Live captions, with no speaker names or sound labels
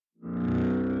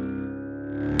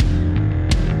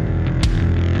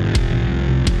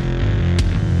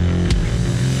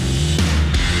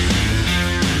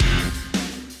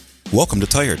Welcome to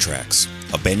Tire Tracks,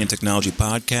 a Banyan Technology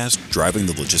podcast driving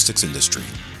the logistics industry.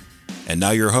 And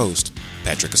now your host,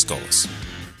 Patrick Escolas.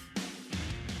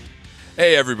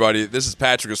 Hey everybody, this is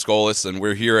Patrick Escolas, and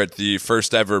we're here at the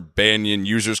first ever Banyan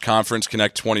Users Conference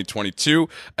Connect 2022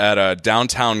 at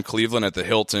downtown Cleveland at the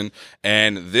Hilton.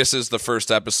 And this is the first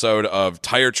episode of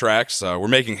Tire Tracks. We're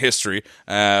making history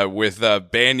with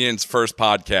Banyan's first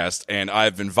podcast, and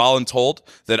I've been voluntold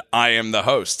that I am the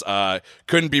host.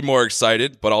 Couldn't be more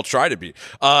excited, but I'll try to be.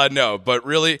 But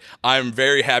really, I'm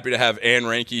very happy to have Anne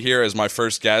Reinke here as my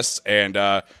first guest,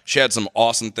 and she had some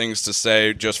awesome things to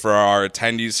say just for our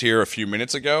attendees here a few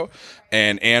minutes ago.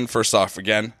 And Anne, first off,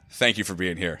 again, thank you for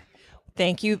being here.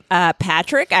 Thank you,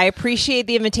 Patrick. I appreciate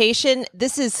the invitation.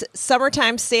 This is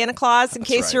summertime Santa Claus, in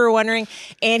case you were wondering,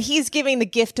 and he's giving the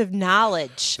gift of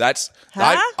knowledge.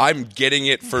 I'm getting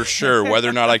it for sure. Whether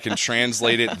or not I can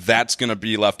translate it, that's going to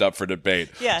be left up for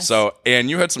debate. Yes. So, Anne,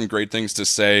 you had some great things to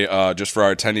say just for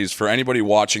our attendees. For anybody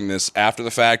watching this after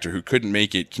the fact or who couldn't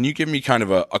make it, can you give me kind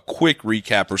of a quick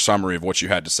recap or summary of what you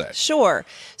had to say? Sure.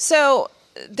 So,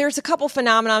 there's a couple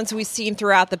phenomenons we've seen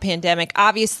throughout the pandemic.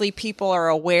 Obviously, people are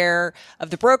aware of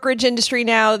the brokerage industry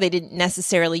now. They didn't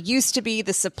necessarily used to be.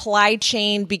 The supply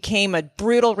chain became a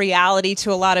brutal reality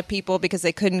to a lot of people because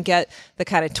they couldn't get the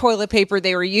kind of toilet paper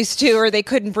they were used to, or they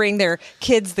couldn't bring their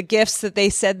kids the gifts that they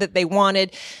said that they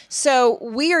wanted. So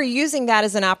we are using that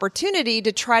as an opportunity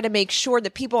to try to make sure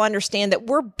that people understand that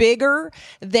we're bigger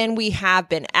than we have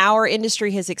been. Our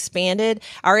industry has expanded,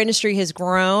 our industry has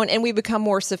grown, and we've become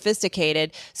more sophisticated.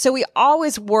 So we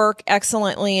always work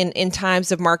excellently in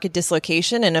times of market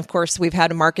dislocation. And of course, we've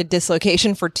had a market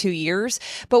dislocation for 2 years.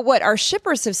 But what our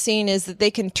shippers have seen is that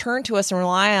they can turn to us and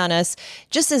rely on us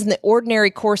just as in the ordinary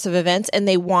course of events. And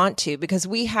they want to, because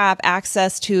we have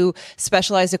access to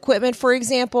specialized equipment, for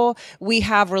example. We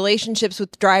have relationships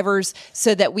with drivers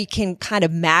so that we can kind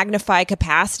of magnify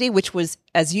capacity, which was,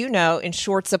 as you know, in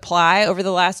short supply over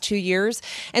the last 2 years.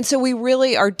 And so we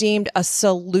really are deemed a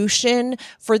solution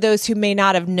for those who may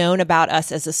not have known about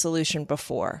us as a solution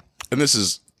before. And this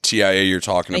is TIA you're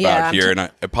talking about here, and I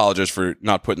apologize for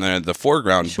not putting that in the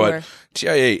foreground, Sure. but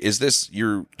TIA, is this,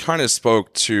 you kind of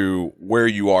spoke to where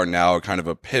you are now, kind of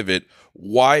a pivot.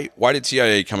 Why did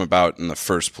TIA come about in the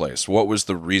first place? What was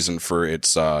the reason for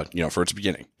its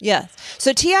beginning? Yes.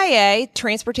 So TIA,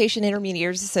 Transportation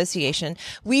Intermediaries Association,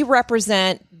 we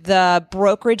represent the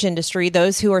brokerage industry,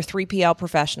 those who are 3PL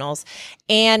professionals.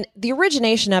 And the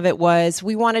origination of it was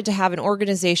we wanted to have an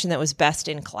organization that was best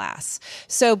in class.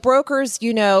 So brokers,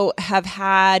 have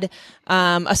had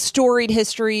a storied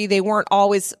history. They weren't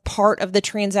always part of the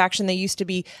transaction. They used to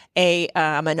be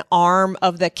an arm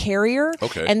of the carrier.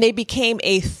 Okay. And they became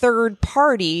a third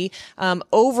party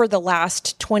over the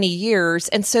last 20 years.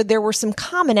 And so there were some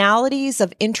commonalities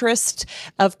of interest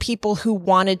of people who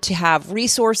wanted to have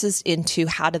resources into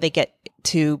how do they get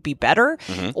to be better.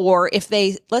 Mm-hmm. Or if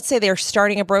let's say they're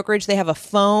starting a brokerage, they have a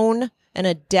phone and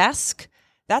a desk.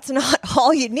 That's not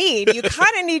all you need. You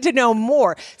kind of need to know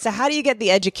more. So how do you get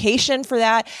the education for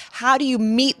that? How do you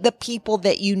meet the people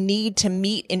that you need to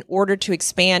meet in order to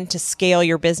expand, to scale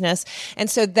your business? And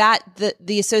so that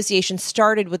the association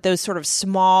started with those sort of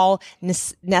small,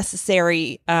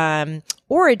 necessary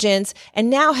origins, and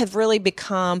now have really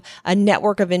become a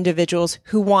network of individuals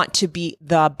who want to be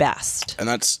the best. And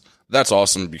that's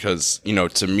awesome because,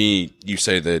 to me, you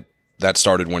say that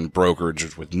started when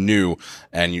brokerage was new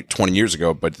and 20 years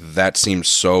ago, but that seems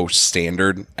so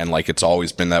standard and like it's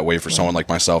always been that way for someone like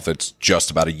myself that's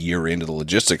just about a year into the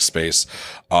logistics space.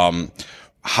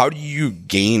 How do you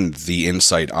gain the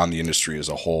insight on the industry as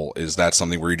a whole? Is that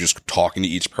something where you're just talking to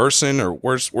each person, or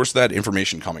where's that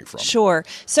information coming from? Sure.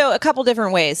 So a couple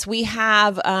different ways. We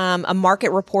have a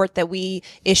market report that we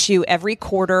issue every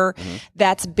quarter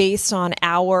that's based on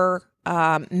our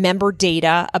member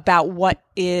data about what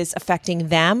is affecting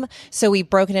them. So we've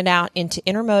broken it out into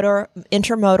intermodal,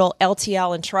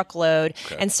 LTL, and truckload.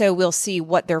 Okay. And so we'll see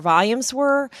what their volumes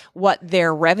were, what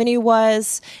their revenue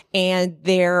was, and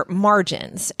their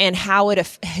margins, and how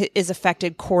it is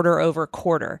affected quarter over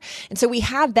quarter. And so we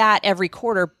have that every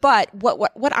quarter. But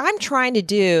what I'm trying to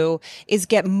do is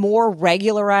get more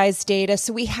regularized data.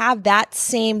 So we have that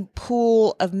same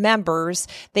pool of members.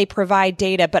 They provide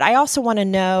data. But I also want to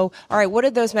know, all right, what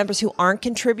are those members who aren't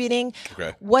contributing? Okay.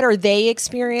 What are they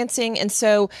experiencing? And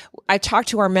so I talked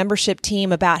to our membership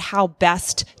team about how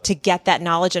best to get that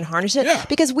knowledge and harness it,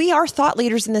 because we are thought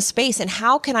leaders in this space. And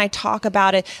how can I talk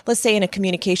about it? Let's say in a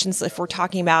communications, if we're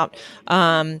talking about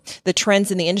the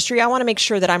trends in the industry, I want to make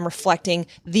sure that I'm reflecting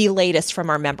the latest from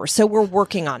our members. So we're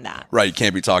working on that. Right. You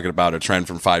can't be talking about a trend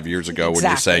from 5 years ago when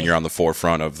you're saying you're on the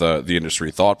forefront of the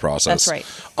industry thought process. That's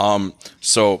right.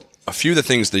 So a few of the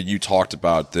things that you talked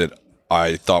about that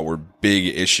I thought were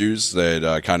big issues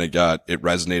that kind of it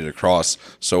resonated across.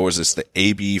 So was this the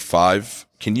AB5?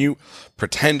 Can you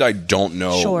pretend I don't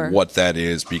know what that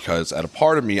is? Because at a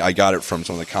part of me, I got it from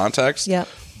some of the context. Yep.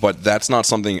 But that's not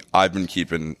something I've been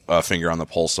keeping a finger on the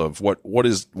pulse of. What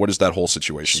is that whole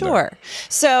situation? Sure. There?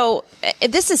 So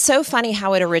this is so funny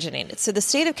how it originated. So the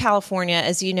state of California,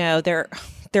 as you know, they're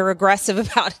aggressive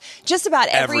about just about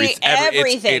everything.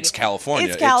 It's California.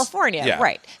 It's California,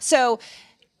 right? So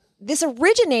this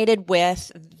originated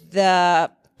with the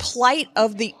plight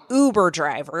of the Uber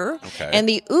driver. Okay. And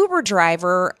the Uber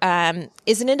driver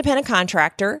is an independent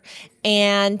contractor,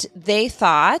 and they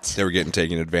thought they were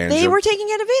taken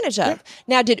advantage of. Yeah.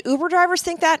 Now, did Uber drivers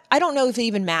think that? I don't know if it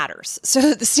even matters.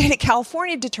 So the state of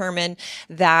California determined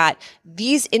that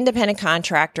these independent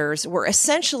contractors were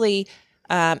essentially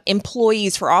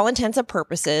employees for all intents and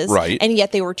purposes, right? And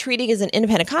yet they were treated as an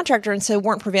independent contractor, and so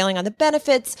weren't prevailing on the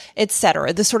benefits, et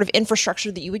cetera, the sort of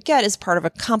infrastructure that you would get as part of a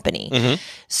company. Mm-hmm.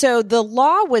 So the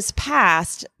law was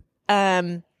passed.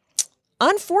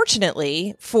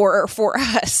 Unfortunately for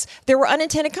us, there were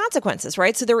unintended consequences,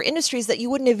 right? So there were industries that you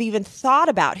wouldn't have even thought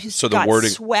about who got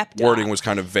swept up. Wording was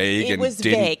kind of vague. It was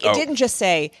vague. It didn't just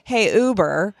say, "Hey,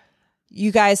 Uber,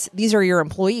 you guys, these are your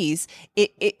employees."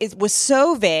 It was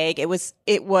so vague. It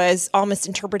was almost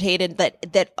interpreted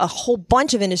that a whole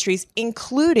bunch of industries,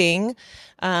 including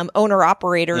owner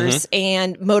operators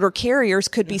and motor carriers,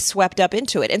 could be swept up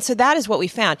into it. And so that is what we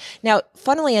found. Now,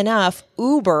 funnily enough,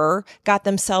 Uber got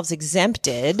themselves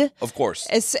exempted, of course,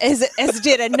 as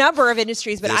did a number of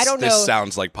industries. But I don't know. This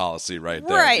sounds like policy, right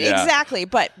there. Right, yeah. exactly.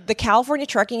 But the California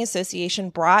Trucking Association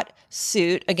brought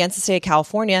suit against the state of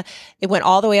California. It went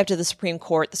all the way up to the Supreme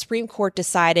Court. The Supreme Court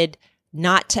decided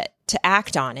not to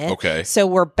act on it. Okay. So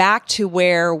we're back to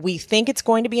where we think it's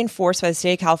going to be enforced by the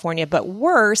state of California, but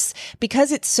worse,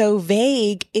 because it's so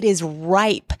vague, it is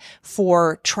ripe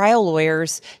for trial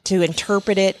lawyers to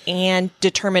interpret it and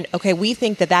determine, okay, we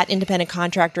think that independent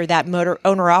contractor, that motor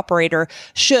owner operator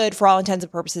should, for all intents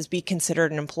and purposes, be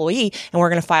considered an employee, and we're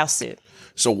going to file suit.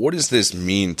 So what does this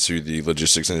mean to the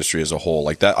logistics industry as a whole?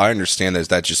 Like that, I understand that. Does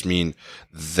that just mean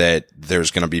that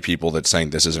there's going to be people that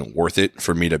saying this isn't worth it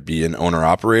for me to be an owner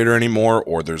operator anymore,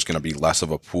 or there's going to be less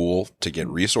of a pool to get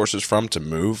resources from to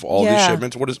move all these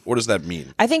shipments? What does that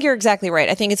mean? I think you're exactly right.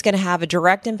 I think it's going to have a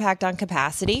direct impact on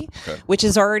capacity, which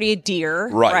is already a dear,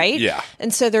 right? Yeah.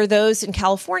 And so there are those in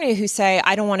California who say,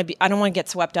 I don't want to get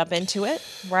swept up into it,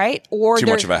 right? Or too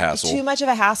much of a hassle. Too much of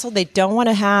a hassle. They don't want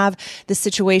to have the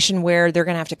situation where they're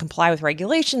going to have to comply with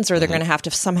regulations, or they're going to have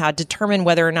to somehow determine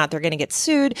whether or not they're going to get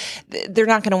sued. They're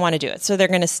not going to want to do it. So they're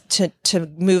going to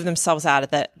move themselves out of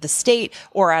the state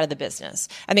or out of the business.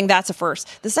 I think that's a first.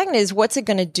 The second is, what's it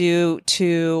going to do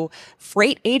to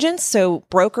freight agents? So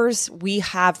brokers, we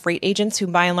have freight agents who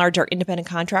by and large are independent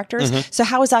contractors. So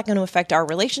how is that going to affect our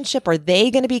relationship? Are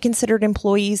they going to be considered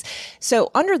employees?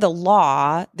 So under the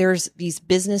law, there's these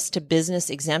business to business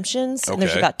exemptions, and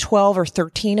there's about 12 or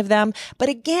 13 of them. But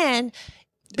again,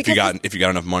 if you got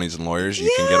enough monies and lawyers, you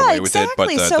can get away with it. But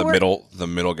the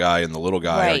middle guy and the little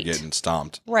guy are getting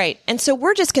stomped. Right. And so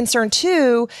we're just concerned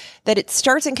too that it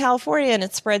starts in California and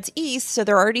it spreads east. So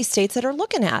there are already states that are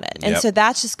looking at it. And so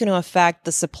that's just going to affect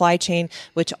the supply chain,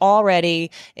 which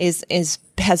already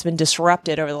has been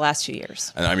disrupted over the last few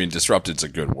years. And I mean, disrupted's a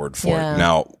good word for it.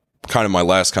 Now, kind of my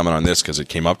last comment on this, because it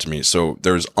came up to me. So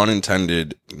there's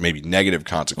unintended, maybe negative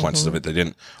consequences of it.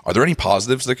 Are there any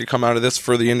positives that could come out of this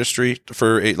for the industry?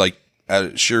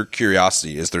 Sheer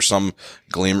curiosity, is there some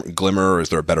glimmer, or is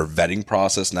there a better vetting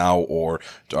process now? Or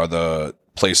are the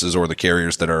places or the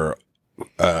carriers that are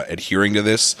adhering to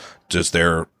this, do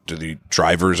the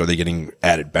drivers, are they getting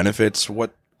added benefits?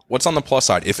 What's on the plus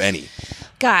side, if any?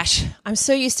 Gosh, I'm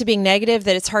so used to being negative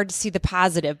that it's hard to see the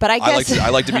positive. But I guess I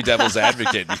like to be devil's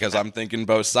advocate, because I'm thinking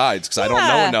both sides, because I don't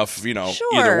know enough,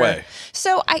 either way.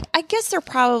 So I guess there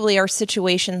probably are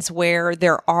situations where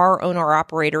there are owner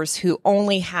operators who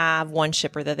only have one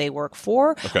shipper that they work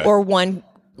for, or one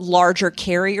larger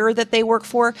carrier that they work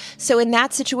for. So in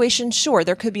that situation, sure,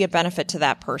 there could be a benefit to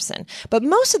that person. But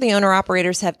most of the owner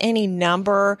operators have any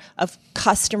number of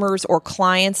customers or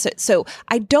clients. So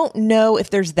I don't know if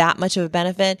there's that much of a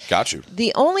benefit. Got you.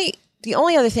 The only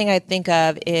other thing I think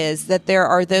of is that there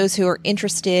are those who are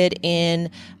interested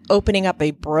in opening up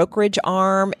a brokerage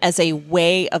arm as a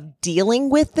way of dealing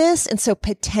with this. And so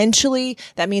potentially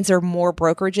that means there are more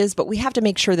brokerages, but we have to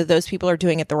make sure that those people are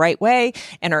doing it the right way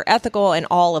and are ethical and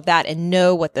all of that and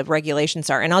know what the regulations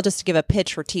are. And I'll just give a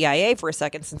pitch for TIA for a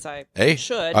second since I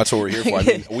should. That's what we're here for. I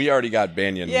mean, we already got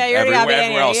Banyan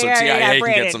everywhere else, so TIA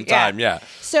can get some time. Yeah.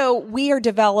 So we are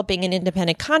developing an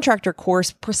independent contractor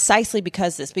course precisely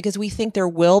because we think there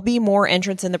will be more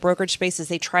entrants in the brokerage space as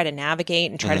they try to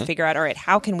navigate and try to figure out, all right,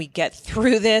 how can we get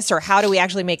through this, or how do we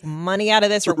actually make money out of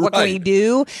this, or what can we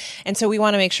do? And so we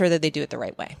want to make sure that they do it the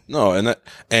right way. No,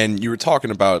 and you were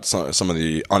talking about some of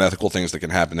the unethical things that can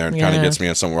happen there, and kind of gets me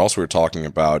on somewhere else we were talking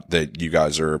about that you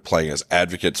guys are playing as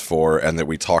advocates for and that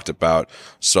we talked about.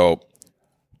 So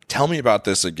tell me about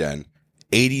this again.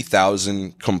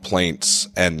 80,000 complaints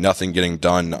and nothing getting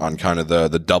done on kind of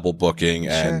the double booking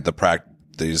and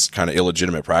these kind of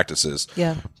illegitimate practices.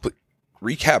 Yeah. But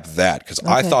recap that, because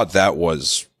I thought that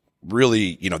was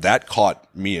really, that caught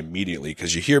me immediately,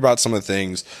 because you hear about some of the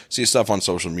things, see stuff on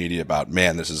social media about,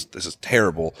 man, this is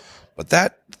terrible. But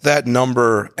that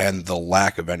number and the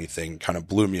lack of anything kind of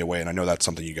blew me away. And I know that's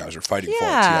something you guys are fighting for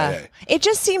at TIA. It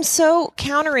just seems so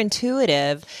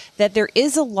counterintuitive that there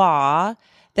is a law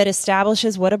that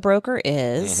establishes what a broker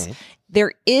is. Mm-hmm.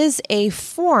 There is a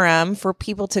forum for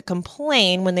people to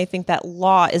complain when they think that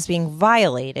law is being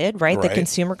violated, right? The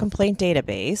Consumer Complaint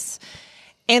Database.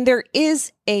 And there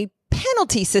is a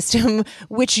penalty system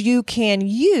which you can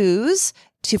use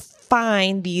to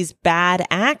find these bad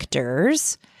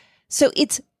actors. So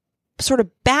it's sort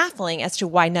of baffling as to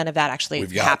why none of that actually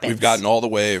happens. We've gotten all the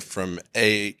way from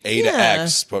A to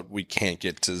X, but we can't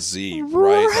get to Z,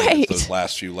 right? Like those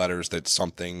last few letters that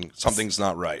something's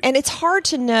not right. And it's hard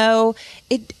to know.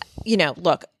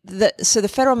 Look, so the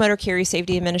Federal Motor Carrier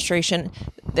Safety Administration,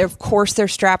 they're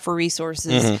strapped for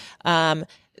resources. Mm-hmm.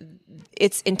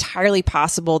 It's entirely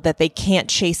possible that they can't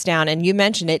chase down, and you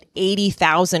mentioned it,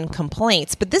 80,000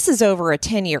 complaints, but this is over a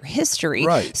 10-year history.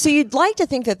 Right. So you'd like to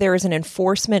think that there is an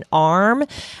enforcement arm.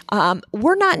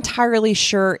 We're not entirely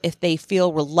sure if they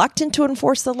feel reluctant to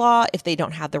enforce the law, if they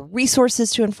don't have the resources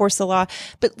to enforce the law.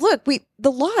 But look,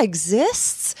 the law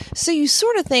exists. So you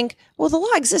sort of think, well, the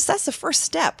law exists. That's the first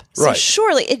step. So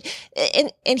surely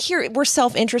and here we're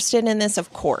self-interested in this,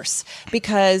 of course,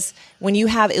 because when you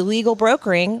have illegal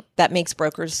brokering, that makes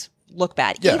brokers look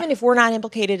bad, even if we're not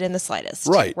implicated in the slightest.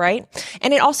 Right.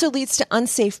 And it also leads to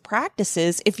unsafe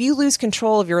practices. If you lose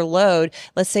control of your load,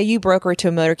 let's say you broker it to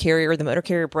a motor carrier, or the motor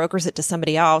carrier brokers it to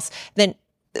somebody else, then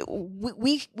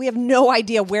we have no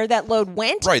idea where that load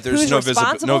went. Right. There's no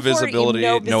visibility,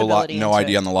 no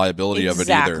idea on the liability of it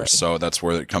either. So that's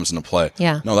where it comes into play.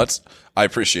 Yeah. No, I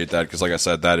appreciate that, because like I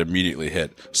said, that immediately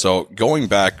hit. So going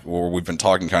back, where we've been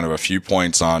talking kind of a few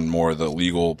points on more of the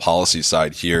legal policy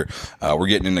side here, we're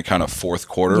getting into kind of fourth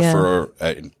quarter for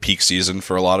peak season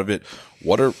for a lot of it.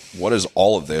 What is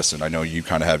all of this? And I know you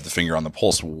kind of have the finger on the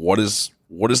pulse. What does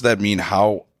that mean?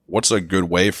 What's a good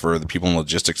way for the people in the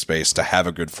logistics space to have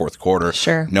a good fourth quarter,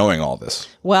 knowing all this?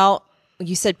 Well,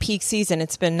 you said peak season.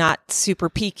 It's been not super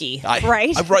peaky, right?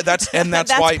 Right. That's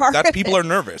why people are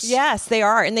nervous. Yes, they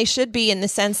are. And they should be, in the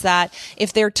sense that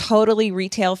if they're totally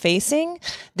retail facing,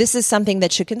 this is something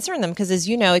that should concern them. Because as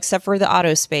you know, except for the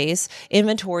auto space,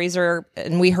 inventories are,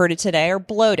 and we heard it today, are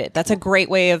bloated. That's a great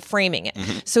way of framing it.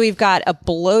 Mm-hmm. So we've got a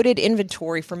bloated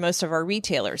inventory for most of our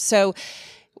retailers. So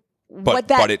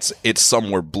But it's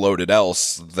somewhere bloated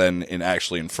else than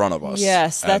actually in front of us.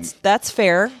 Yes, that's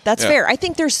fair. That's fair. I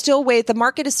think there's still the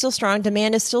market is still strong,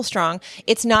 demand is still strong.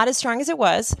 It's not as strong as it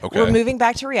was. Okay. We're moving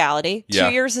back to reality. 2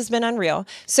 years has been unreal.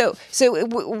 So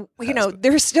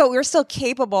we're still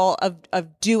capable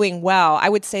of doing well. I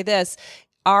would say this: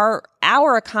 our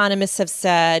economists have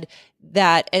said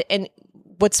that, and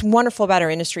what's wonderful about our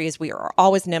industry is we are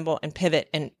always nimble and pivot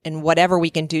and whatever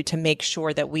we can do to make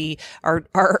sure that we are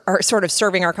sort of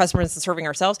serving our customers and serving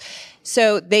ourselves.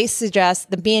 So they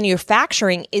suggest the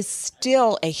manufacturing is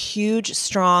still a huge,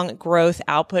 strong growth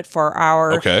output for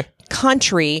our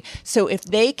country. So if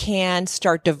they can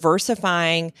start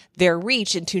diversifying their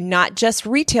reach into not just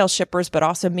retail shippers, but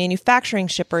also manufacturing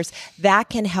shippers, that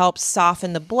can help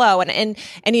soften the blow. And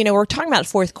we're talking about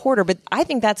fourth quarter, but I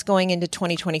think that's going into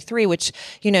 2023, which,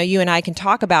 you and I can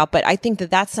talk about. But I think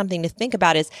that that's something to think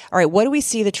about is, all right, what do we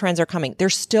see the trends are coming?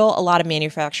 There's still a lot of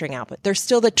manufacturing output. There's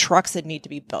still the trucks that need to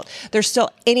be built. There's still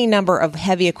any number of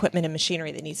heavy equipment and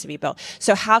machinery that needs to be built.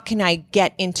 So how can I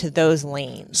get into those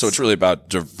lanes? So it's really about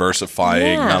diversifying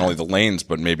not only the lanes,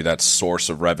 but maybe that source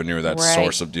of revenue, that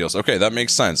source of deals. Okay, that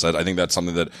makes sense. I think that's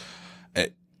something that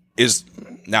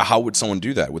Now, how would someone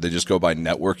do that? Would they just go by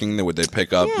networking? Would they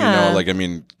pick up,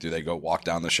 do they go walk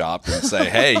down the shop and say,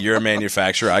 hey, you're a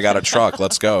manufacturer, I got a truck,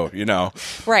 let's go,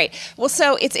 Right. Well,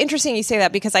 so it's interesting you say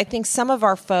that, because I think some of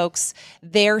our folks,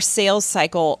 their sales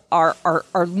cycle are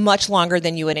much longer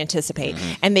than you would anticipate.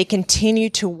 Mm-hmm. And they continue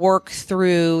to work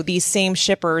through these same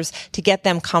shippers to get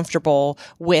them comfortable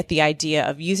with the idea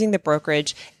of using the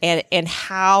brokerage and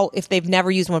how, if they've never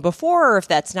used one before, or if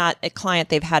that's not a client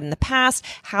they've had in the past,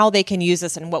 how they can use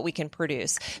us and what we can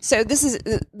produce. So this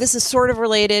is sort of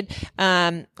related.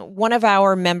 One of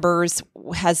our members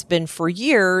has been for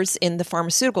years in the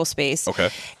pharmaceutical space. Okay.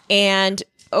 And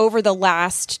over the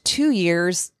last 2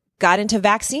 years, got into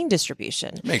vaccine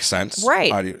distribution. Makes sense.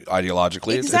 Right.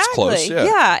 Ideologically, exactly. It's close.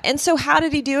 Yeah. And so how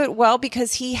did he do it? Well,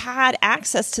 because he had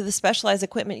access to the specialized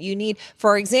equipment you need.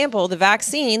 For example, the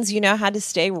vaccines, had to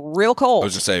stay real cold. I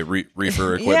was just say reefer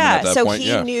equipment at that point.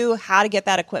 So he knew how to get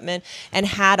that equipment and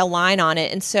had a line on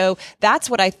it. And so that's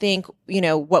what I think,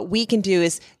 what we can do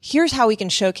is, here's how we can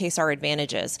showcase our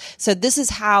advantages. So this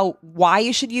is why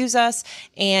you should use us.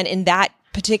 And in that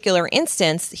particular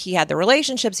instance, he had the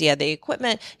relationships, he had the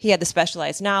equipment, he had the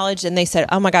specialized knowledge, and they said,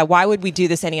 oh my God, why would we do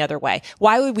this any other way?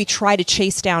 Why would we try to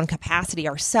chase down capacity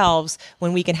ourselves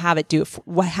when we can have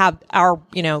our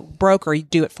broker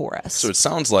do it for us? So it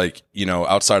sounds like,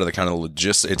 outside of the kind of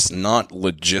logistics, it's not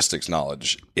logistics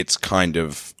knowledge, it's kind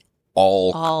of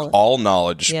all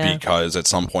knowledge, because at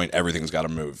some point everything's got to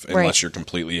move, unless you're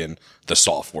completely in the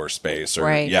software space or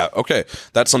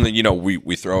that's something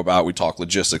we throw about. We talk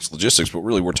logistics, but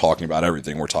really we're talking about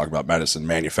everything. We're talking about medicine,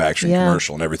 manufacturing,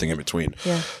 commercial, and everything in between.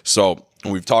 So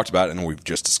we've talked about it, and we've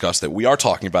just discussed that we are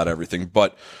talking about everything.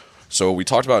 But so we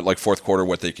talked about fourth quarter,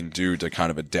 what they can do to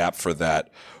kind of adapt for that.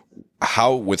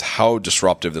 How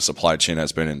disruptive the supply chain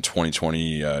has been in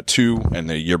 2022 and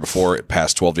the year before,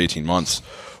 past 12 to 18 months.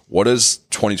 What does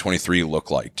 2023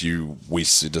 look like?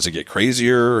 Does it get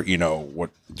crazier?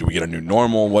 What do we get a new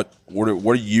normal? What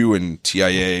are you and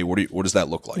TIA? What does that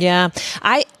look like? Yeah,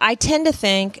 I tend to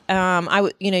think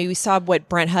we saw what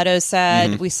Brent Hutto said.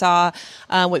 Mm-hmm. We saw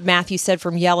what Matthew said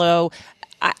from Yellow.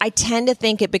 I tend to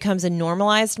think it becomes a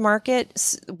normalized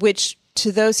market, which to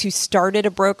those who started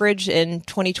a brokerage in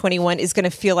 2021 is going to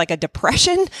feel like a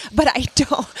depression, but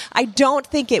I don't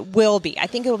think it will be. I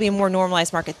think it will be a more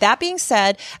normalized market. That being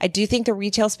said, I do think the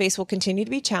retail space will continue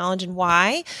to be challenged. And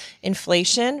why?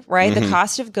 Inflation, right? Mm-hmm. The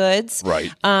cost of goods.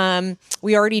 Right.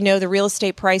 We already know the real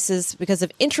estate prices, because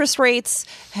of interest rates,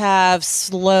 have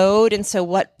slowed. And so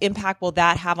what impact will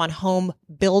that have on home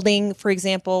building, for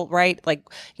example, right? Like,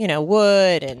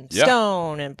 wood and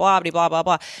stone and blah, blah, blah, blah,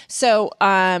 blah. So,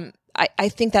 I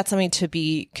think that's something to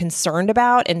be concerned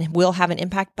about and will have an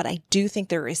impact, but I do think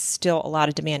there is still a lot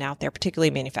of demand out there,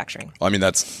 particularly manufacturing. I mean,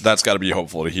 that's got to be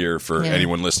hopeful to hear for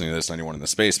anyone listening to this, anyone in the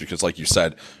space, because like you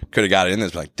said, could have got it in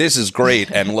this, like, this is great.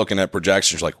 And looking at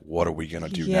projections, like, what are we going to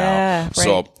do now? Right.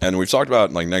 So, and we've talked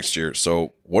about next year.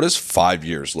 So what does 5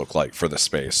 years look like for the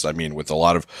space? I mean, with a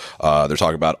lot of, they're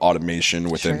talking about automation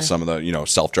within some of the,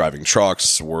 self-driving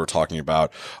trucks. We're talking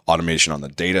about automation on the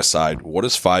data side. What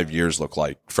does 5 years look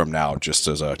like from now? Just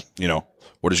as a,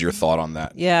 what is your thought on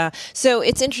that? Yeah. So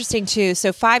it's interesting too.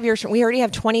 So 5 years from, we already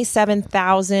have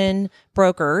 27,000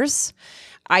 brokers.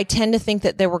 I tend to think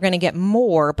that we're going to get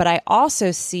more, but I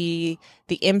also see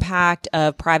the impact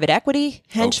of private equity,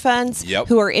 hedge funds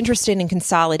who are interested in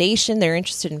consolidation. They're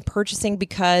interested in purchasing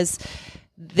because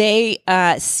they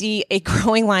see a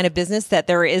growing line of business that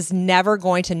there is never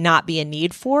going to not be a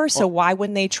need for. So why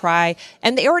wouldn't they try?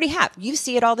 And they already have. You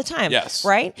see it all the time. Yes.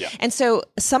 Right? Yeah. And so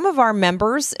some of our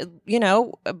members,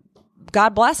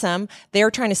 God bless them,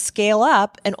 they're trying to scale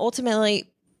up and ultimately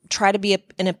try to be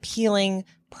an appealing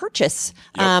purchase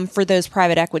for those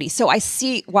private equities. So I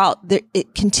see, while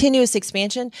continuous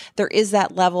expansion, there is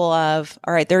that level of,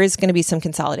 all right, there is going to be some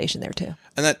consolidation there too.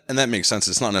 And that makes sense.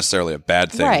 It's not necessarily a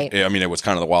bad thing. Right. I mean, it was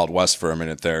kind of the Wild West for a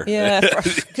minute there. Yeah.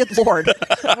 Good Lord.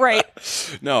 Right.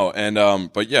 No.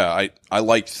 And, but yeah, I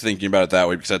like thinking about it that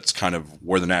way because that's kind of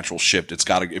where the natural shift. It's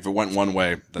got to, if it went one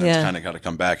way, then it's kind of got to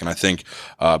come back. And I think,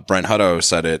 Brent Hutto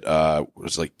said it,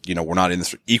 was like, we're not in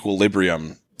this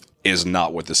equilibrium is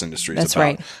not what this industry is about.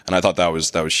 Right. And I thought that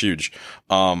was huge.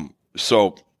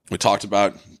 So we talked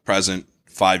about present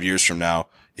 5 years from now.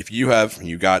 If you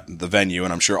got the venue,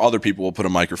 and I'm sure other people will put a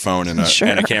microphone and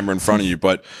a camera in front of you,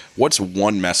 but what's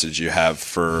one message you have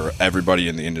for everybody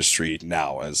in the industry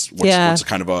now? What's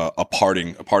kind of a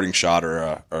parting shot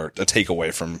or a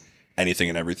takeaway from anything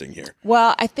and everything here?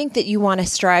 Well, I think that you want to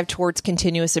strive towards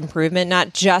continuous improvement,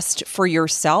 not just for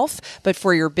yourself, but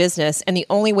for your business. And the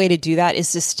only way to do that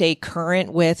is to stay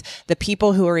current with the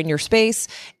people who are in your space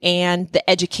and the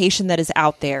education that is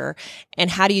out there. And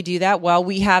how do you do that? Well,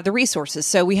 we have the resources.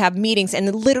 So we have meetings,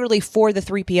 and literally for the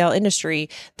 3PL industry,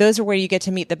 those are where you get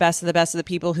to meet the best of the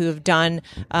people who have done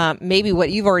maybe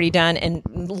what you've already done and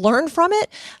learn from it.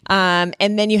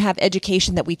 And then you have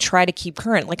education that we try to keep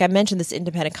current. Like I mentioned, this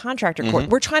independent contractor court,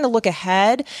 we're trying to look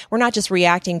ahead. We're not just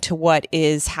reacting to what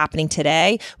is happening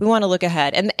today. We want to look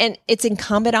ahead. And it's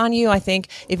incumbent on you, I think,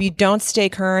 if you don't stay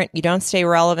current, you don't stay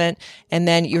relevant, and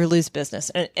then you lose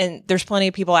business. And there's plenty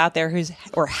of people out there who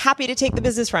are happy to take the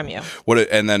business from you.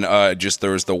 And then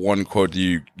there was the one quote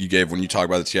you gave when you talk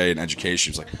about the TA and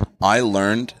education. It's like, I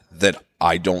learned that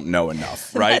I don't know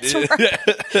enough, right? That's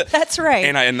right. That's right.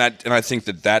 And I think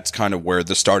that's kind of where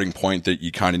the starting point that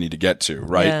you kind of need to get to,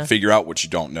 right? Yeah. Figure out what you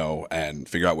don't know and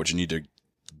figure out what you need to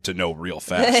know real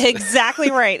fast. Exactly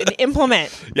right. And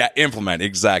implement. Yeah, implement.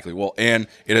 Exactly. Well, Anne,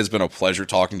 it has been a pleasure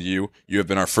talking to you. You have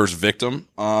been our first victim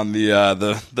on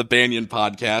the Banyan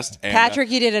podcast. And,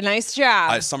 Patrick, you did a nice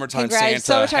job. Summertime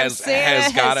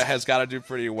Santa has got to do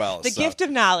pretty well. The gift of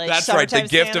knowledge. That's right. The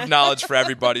gift Santa. of knowledge for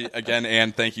everybody. Again,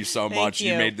 Anne, thank you so much.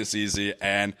 You. You made this easy.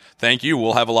 And thank you.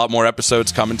 We'll have a lot more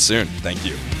episodes coming soon. Thank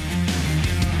you.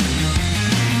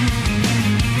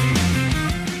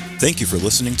 Thank you for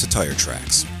listening to Tire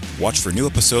Tracks. Watch for new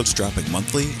episodes dropping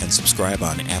monthly and subscribe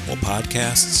on Apple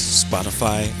Podcasts,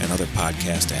 Spotify, and other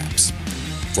podcast apps.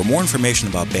 For more information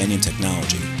about Banyan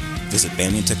Technology, visit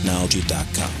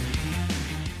banyantechnology.com.